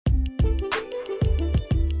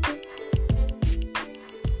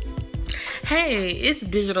Hey, it's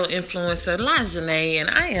digital influencer LaJanae, and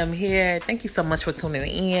I am here. Thank you so much for tuning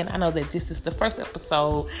in. I know that this is the first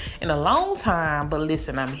episode in a long time, but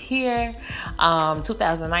listen, I'm here.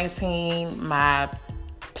 2019, my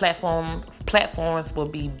platforms will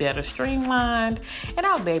be better streamlined, and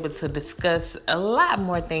I'll be able to discuss a lot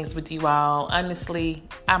more things with you all. Honestly,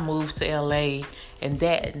 I moved to LA and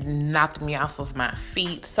that knocked me off of my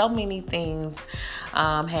feet. So many things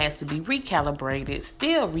had to be recalibrated,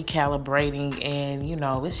 still recalibrating, and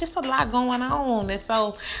it's just a lot going on. And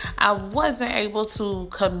so I wasn't able to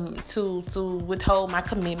come to withhold my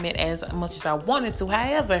commitment as much as I wanted to.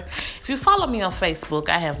 However, if you follow me on Facebook,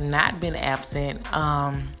 I have not been absent.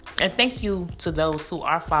 And thank you to those who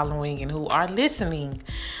are following and who are listening.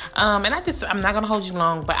 And I'm not going to hold you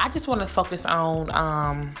long, but I just want to focus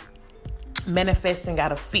on manifesting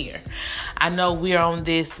out of fear. I know we're on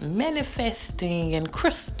this manifesting and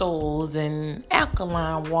crystals and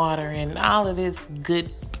alkaline water and all of this good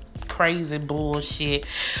crazy bullshit,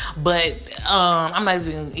 but I'm not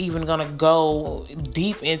even gonna go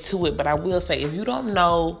deep into it. But I will say, if you don't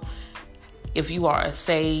know if you are a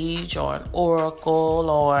sage or an oracle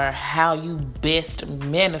or how you best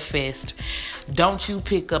manifest, don't you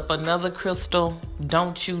pick up another crystal.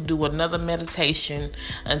 Don't you do another meditation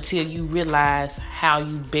until you realize how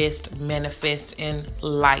you best manifest in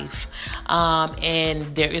life.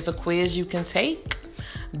 And there is a quiz you can take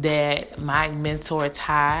that my mentor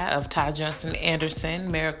Ty Johnson Anderson,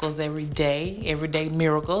 Miracles Everyday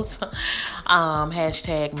Miracles,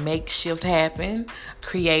 hashtag Make Shift Happen,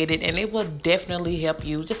 created, and it will definitely help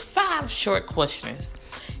you. Just 5 short questions.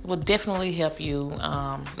 It will definitely help you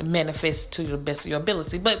manifest to the best of your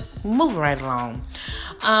ability. But moving right along,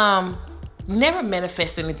 never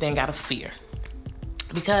manifest anything out of fear,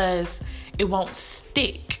 because it won't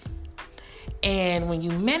stick. And when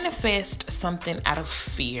you manifest something out of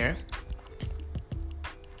fear,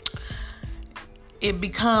 it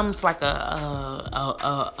becomes like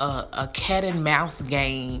a cat and mouse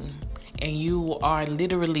game, and you are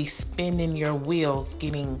literally spinning your wheels,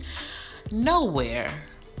 getting nowhere.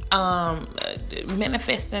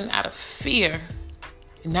 Manifesting out of fear,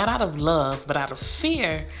 not out of love, but out of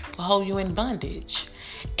fear, will hold you in bondage.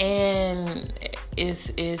 And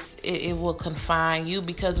it will confine you,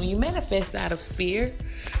 because when you manifest out of fear,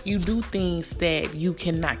 you do things that you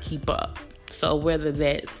cannot keep up. So whether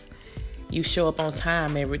that's you show up on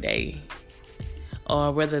time every day,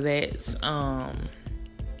 or whether that's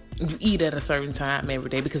you eat at a certain time every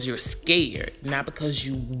day because you're scared, not because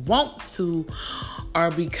you want to,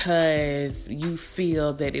 or because you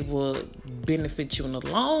feel that it will benefit you in the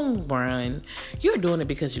long run. You're doing it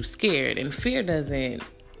because you're scared. And fear doesn't,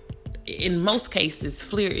 in most cases,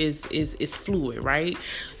 fear is fluid, right?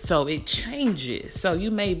 So it changes. So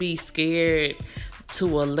you may be scared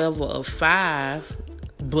to a level of 5,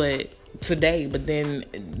 but then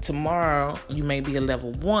tomorrow you may be a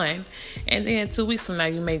level 1, and then 2 weeks from now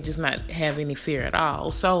you may just not have any fear at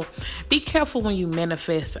all. So be careful when you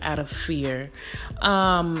manifest out of fear.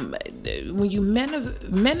 When you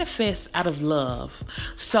manifest out of love,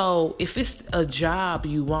 so if it's a job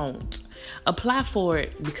you want, apply for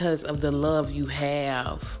it because of the love you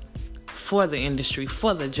have for the industry,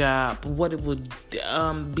 for the job, what it would,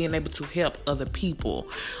 being able to help other people.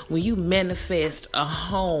 When you manifest a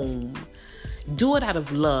home, do it out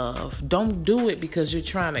of love. Don't do it because you're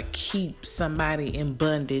trying to keep somebody in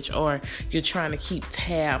bondage, or you're trying to keep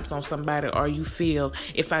tabs on somebody, or you feel,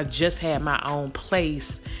 if I just had my own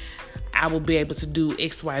place, I will be able to do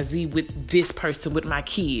XYZ with this person, with my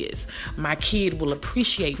kids. My kid will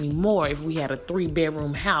appreciate me more if we had a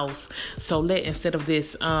 3-bedroom house. So instead of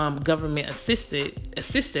this government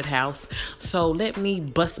assisted house, so let me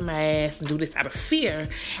bust my ass and do this out of fear,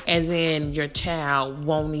 and then your child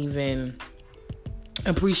won't even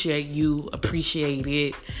appreciate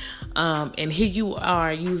it. And here you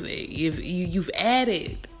are, you've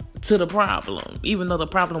added to the problem. Even though the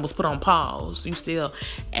problem was put on pause, you still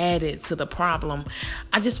added to the problem.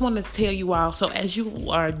 I just want to tell you all, so as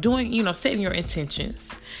you are doing, setting your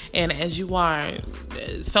intentions, and as you are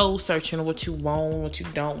soul searching what you want, what you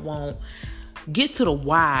don't want, get to the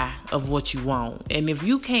why of what you want. And if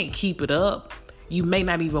you can't keep it up, you may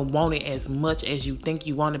not even want it as much as you think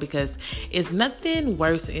you want it, because it's nothing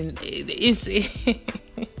worse.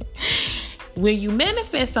 When you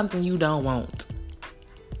manifest something you don't want,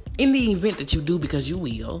 in the event that you do, because you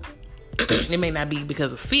will, it may not be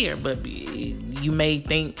because of fear, but you may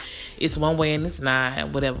think it's one way and it's not,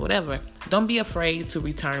 whatever. Don't be afraid to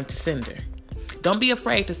return to sender. Don't be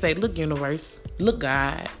afraid to say, look, universe, look,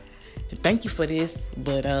 God, thank you for this,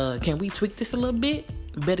 but can we tweak this a little bit?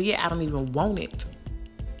 Better yet, I don't even want it.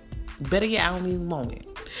 Better yet, I don't even want it.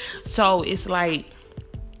 So it's like,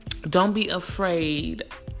 don't be afraid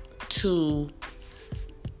to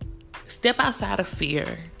step outside of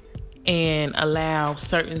fear and allow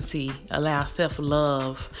certainty, allow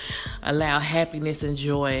self-love, allow happiness and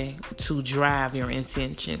joy to drive your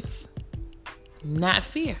intentions, not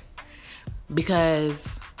fear.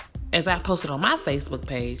 Because as I posted on my Facebook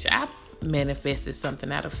page, I manifested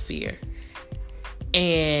something out of fear.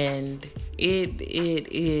 And it's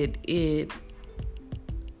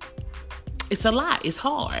a lot. It's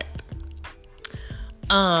hard.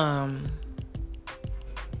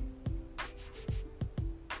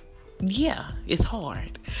 Yeah, it's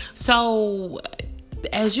hard. So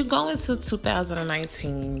as you go into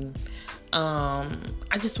 2019, I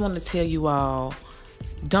just want to tell you all,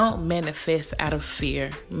 don't manifest out of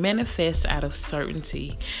fear. Manifest out of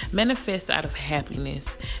certainty. Manifest out of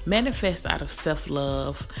happiness. Manifest out of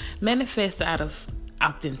self-love. Manifest out of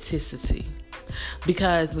authenticity.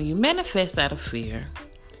 Because when you manifest out of fear,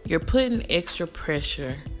 you're putting extra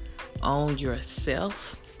pressure on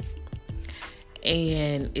yourself.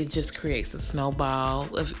 And it just creates a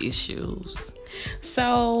snowball of issues.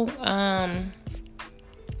 So,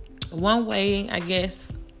 one way, I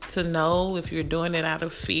guess, to know if you're doing it out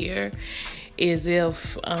of fear is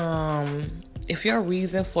if your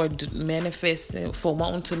reason for manifesting, for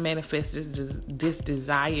wanting to manifest this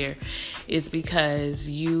desire is because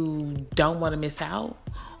you don't want to miss out,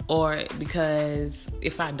 or because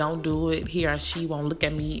if I don't do it, he or she won't look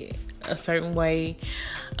at me a certain way.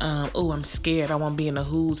 I'm scared. I won't be in a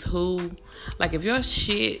who's who. Like, if your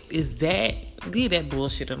shit is that, leave that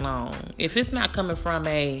bullshit alone. If it's not coming from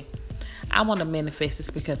I want to manifest this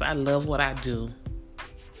because I love what I do.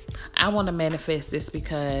 I want to manifest this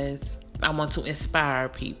because I want to inspire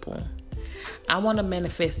people. I want to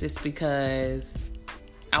manifest this because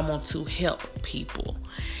I want to help people.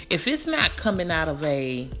 If it's not coming out of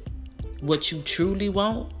what you truly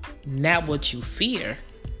want, not what you fear,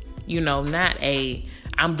 not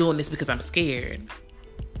I'm doing this because I'm scared.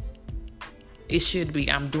 It should be,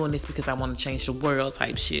 I'm doing this because I want to change the world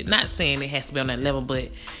type shit. Not saying it has to be on that level, but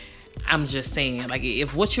I'm just saying, like,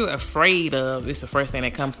 if what you're afraid of is the first thing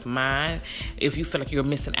that comes to mind, if you feel like you're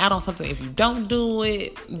missing out on something, if you don't do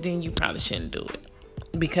it, then you probably shouldn't do it.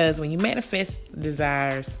 Because when you manifest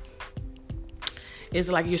desires, it's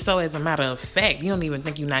like you're so, as a matter of fact, you don't even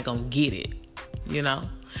think you're not going to get it,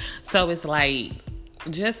 So it's like,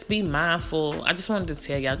 just be mindful. I just wanted to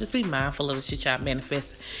tell y'all, just be mindful of the shit y'all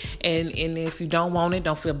manifest. And if you don't want it,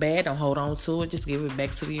 don't feel bad. Don't hold on to it. Just give it back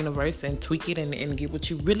to the universe and tweak it and get what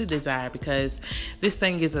you really desire. Because this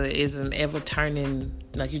thing is an ever turning,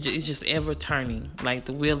 like, it's just ever turning. Like,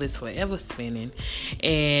 the wheel is forever spinning,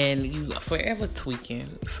 and you are forever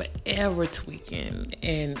tweaking,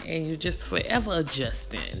 and you're just forever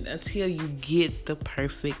adjusting until you get the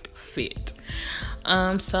perfect fit.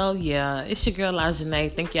 So yeah, it's your girl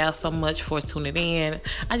LaJanae. Thank y'all so much for tuning in.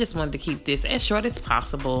 I just wanted to keep this as short as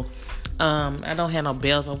possible. I don't have no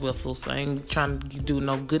bells or whistles. I ain't trying to do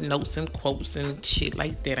no good notes and quotes and shit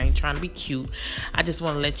like that. I ain't trying to be cute. I just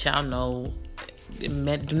want to let y'all know, do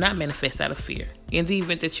not manifest out of fear. In the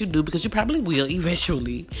event that you do, because you probably will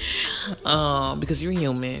eventually, because you're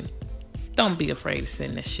human, don't be afraid to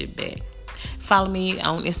send that shit back. Follow me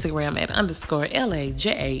on Instagram at _LAJANEE_.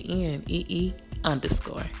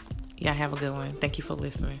 Y'all have a good one. Thank you for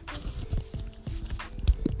listening.